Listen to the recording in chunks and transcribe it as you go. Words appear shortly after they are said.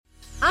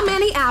I'm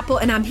Annie Apple,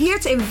 and I'm here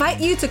to invite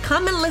you to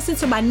come and listen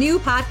to my new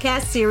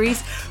podcast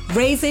series,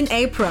 Raising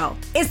a Pro.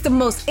 It's the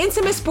most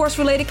intimate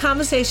sports-related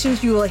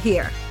conversations you will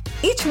hear.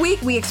 Each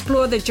week, we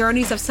explore the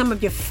journeys of some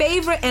of your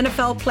favorite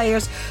NFL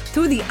players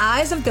through the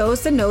eyes of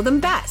those that know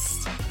them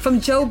best. From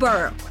Joe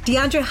Burrow,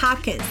 DeAndre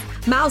Hopkins,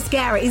 Myles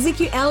Garrett,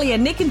 Ezekiel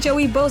Elliott, Nick and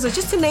Joey Bosa,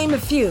 just to name a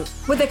few.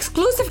 With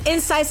exclusive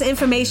insights and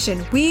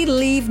information, we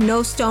leave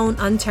no stone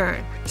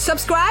unturned.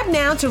 Subscribe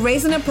now to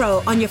Raising a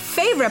Pro on your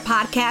favorite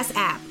podcast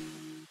app.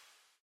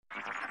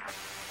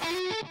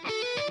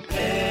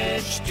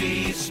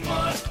 HD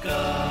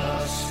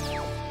Smartcast.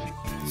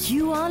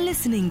 You are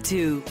listening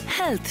to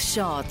Health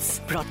Shots,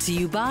 brought to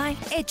you by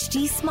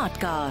HD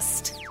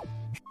Smartcast.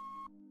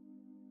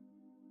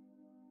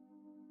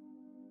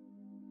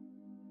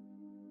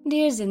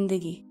 Dear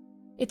Zindagi,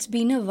 it's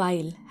been a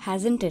while,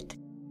 hasn't it?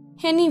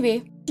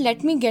 Anyway,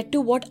 let me get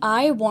to what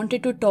I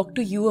wanted to talk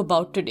to you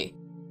about today.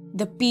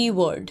 The P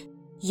word.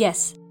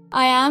 Yes,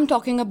 I am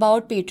talking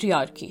about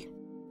patriarchy.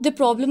 The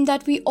problem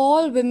that we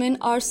all women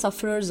are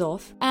sufferers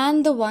of,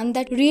 and the one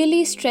that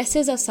really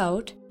stresses us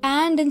out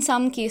and in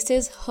some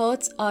cases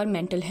hurts our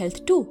mental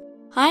health too.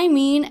 I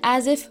mean,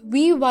 as if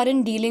we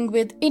weren't dealing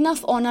with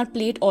enough on our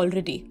plate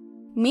already.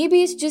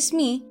 Maybe it's just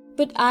me,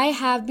 but I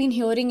have been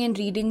hearing and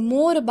reading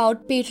more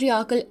about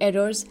patriarchal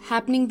errors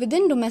happening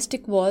within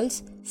domestic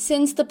walls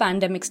since the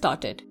pandemic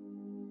started.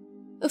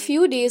 A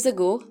few days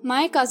ago,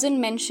 my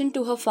cousin mentioned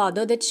to her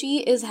father that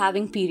she is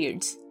having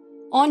periods.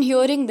 On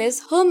hearing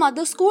this, her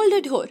mother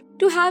scolded her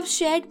to have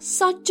shared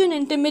such an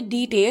intimate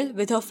detail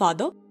with her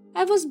father.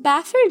 I was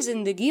baffled,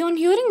 Zindagi, on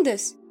hearing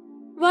this.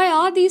 Why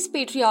are these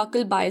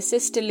patriarchal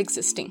biases still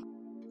existing?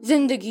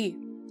 Zindagi,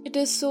 it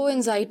is so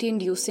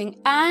anxiety-inducing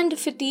and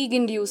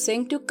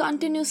fatigue-inducing to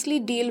continuously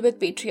deal with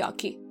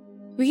patriarchy.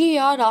 We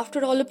are,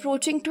 after all,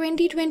 approaching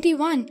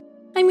 2021.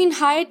 I mean,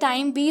 high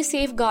time we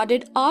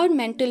safeguarded our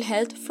mental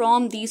health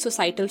from these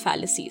societal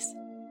fallacies.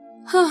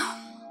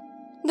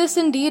 This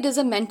indeed is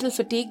a mental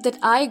fatigue that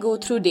I go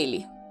through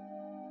daily.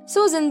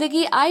 So,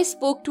 Zindagi, I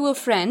spoke to a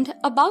friend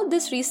about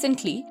this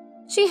recently.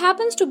 She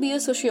happens to be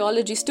a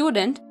sociology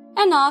student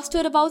and asked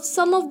her about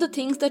some of the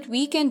things that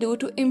we can do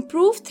to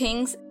improve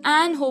things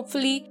and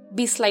hopefully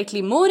be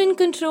slightly more in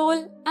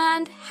control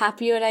and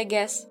happier, I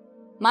guess.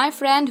 My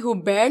friend, who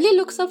barely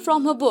looks up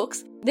from her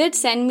books, did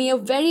send me a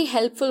very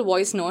helpful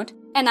voice note,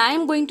 and I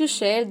am going to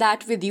share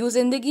that with you,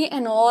 Zindagi,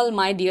 and all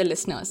my dear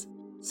listeners.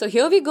 So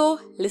here we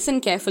go.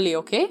 Listen carefully,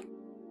 okay?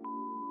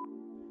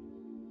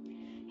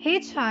 Hey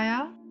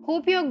Chaya,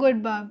 hope you're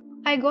good, bub.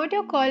 I got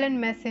your call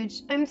and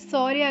message. I'm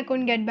sorry I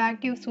couldn't get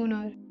back to you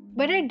sooner.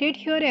 But I did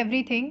hear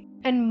everything,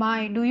 and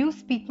my, do you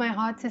speak my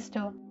heart,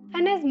 sister.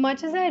 And as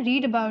much as I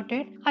read about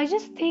it, I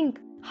just think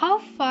how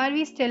far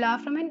we still are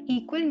from an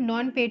equal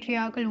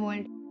non-patriarchal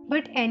world.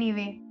 But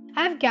anyway,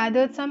 I've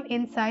gathered some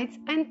insights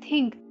and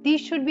think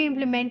these should be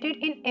implemented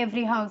in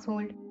every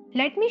household.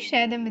 Let me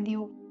share them with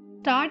you.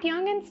 Start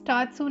young and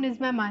start soon is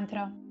my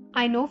mantra.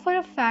 I know for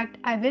a fact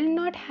I will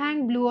not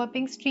hang blue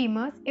pink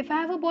streamers if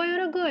I have a boy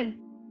or a girl.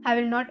 I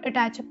will not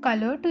attach a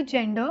color to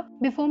gender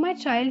before my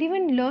child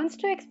even learns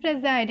to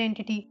express their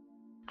identity.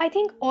 I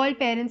think all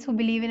parents who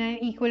believe in an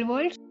equal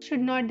world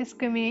should not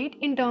discriminate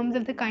in terms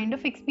of the kind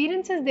of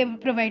experiences they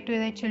provide to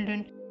their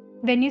children.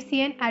 When you see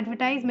an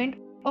advertisement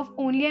of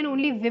only and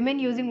only women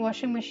using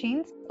washing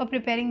machines or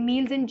preparing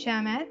meals in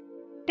jam ads,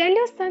 tell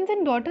your sons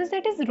and daughters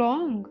that is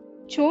wrong.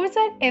 Chores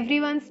are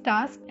everyone's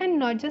task and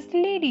not just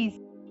ladies.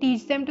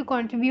 Teach them to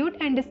contribute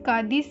and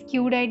discard these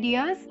skewed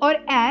ideas or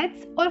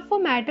ads, or for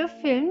matter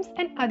films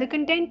and other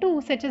content too,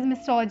 such as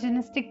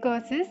misogynistic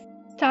curses.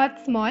 Start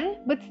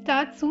small, but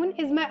start soon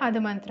is my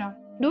other mantra.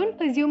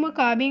 Don't assume a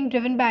car being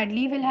driven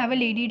badly will have a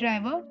lady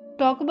driver.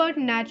 Talk about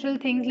natural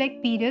things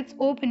like periods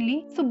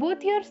openly so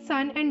both your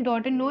son and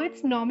daughter know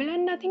it's normal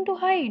and nothing to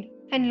hide.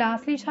 And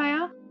lastly,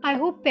 Chaya, I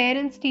hope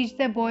parents teach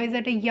their boys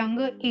at a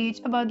younger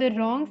age about the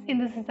wrongs in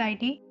the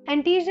society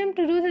and teach them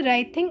to do the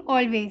right thing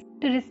always,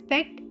 to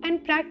respect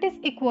and practice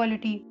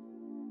equality.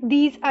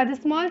 These are the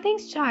small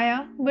things,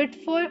 Chaya, but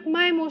for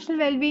my emotional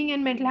well-being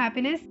and mental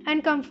happiness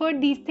and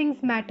comfort, these things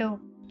matter.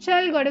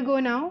 Chal, gotta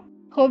go now.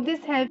 Hope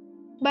this helped.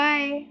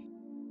 Bye.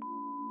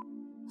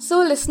 So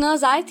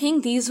listeners, I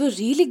think these were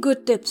really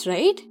good tips,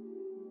 right?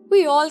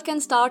 We all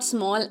can start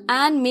small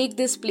and make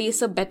this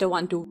place a better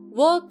one to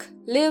work,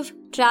 live,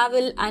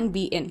 travel and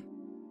be in.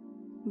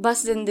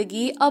 Bas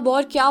zindagi, ab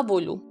aur kya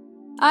bolu?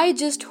 I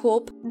just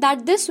hope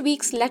that this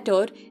week's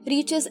letter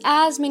reaches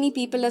as many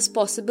people as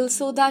possible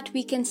so that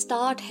we can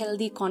start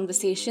healthy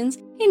conversations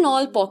in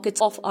all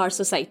pockets of our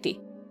society.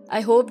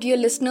 I hope, dear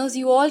listeners,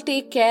 you all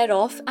take care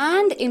of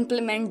and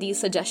implement these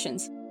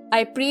suggestions.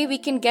 I pray we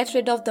can get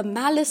rid of the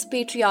malice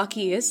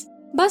patriarchy is.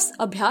 बस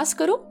अभ्यास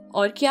करो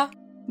और क्या,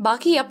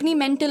 बाकी अपनी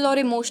mental और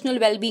emotional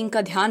wellbeing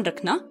का ध्यान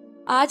रखना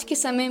आज के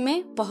समय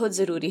में बहुत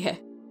जरूरी है.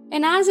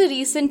 And as a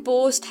recent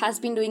post has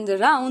been doing the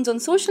rounds on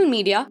social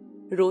media,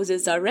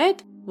 roses are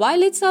red,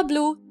 violets are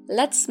blue,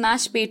 let's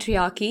smash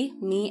patriarchy,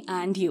 me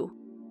and you.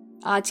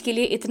 आज के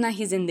लिए इतना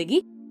ही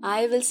जिंदगी.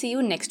 I will see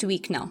you next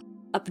week now.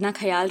 अपना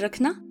ख्याल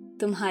रखना.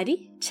 तुम्हारी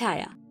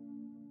छाया.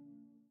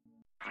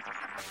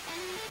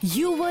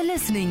 You were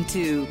listening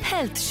to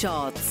Health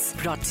Shots,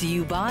 brought to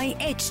you by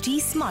HT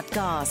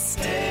Smartcast.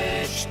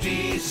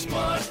 HT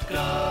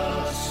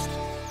Smartcast.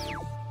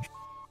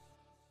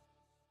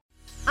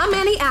 I'm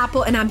Annie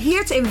Apple, and I'm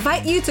here to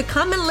invite you to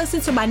come and listen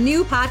to my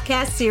new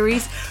podcast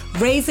series,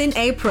 Raising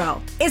a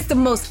Pro. It's the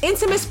most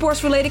intimate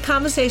sports-related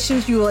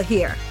conversations you will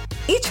hear.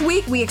 Each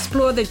week, we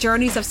explore the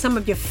journeys of some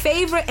of your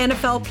favorite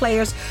NFL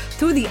players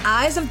through the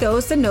eyes of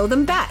those that know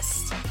them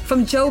best.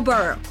 From Joe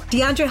Burrow,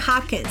 DeAndre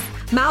Hopkins,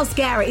 Myles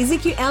Garrett,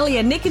 Ezekiel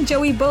Elliott, Nick and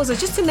Joey Bosa,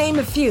 just to name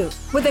a few.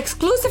 With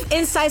exclusive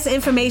insights and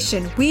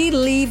information, we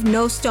leave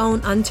no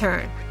stone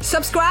unturned.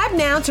 Subscribe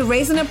now to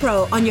Raising a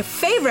Pro on your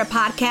favorite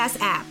podcast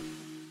app.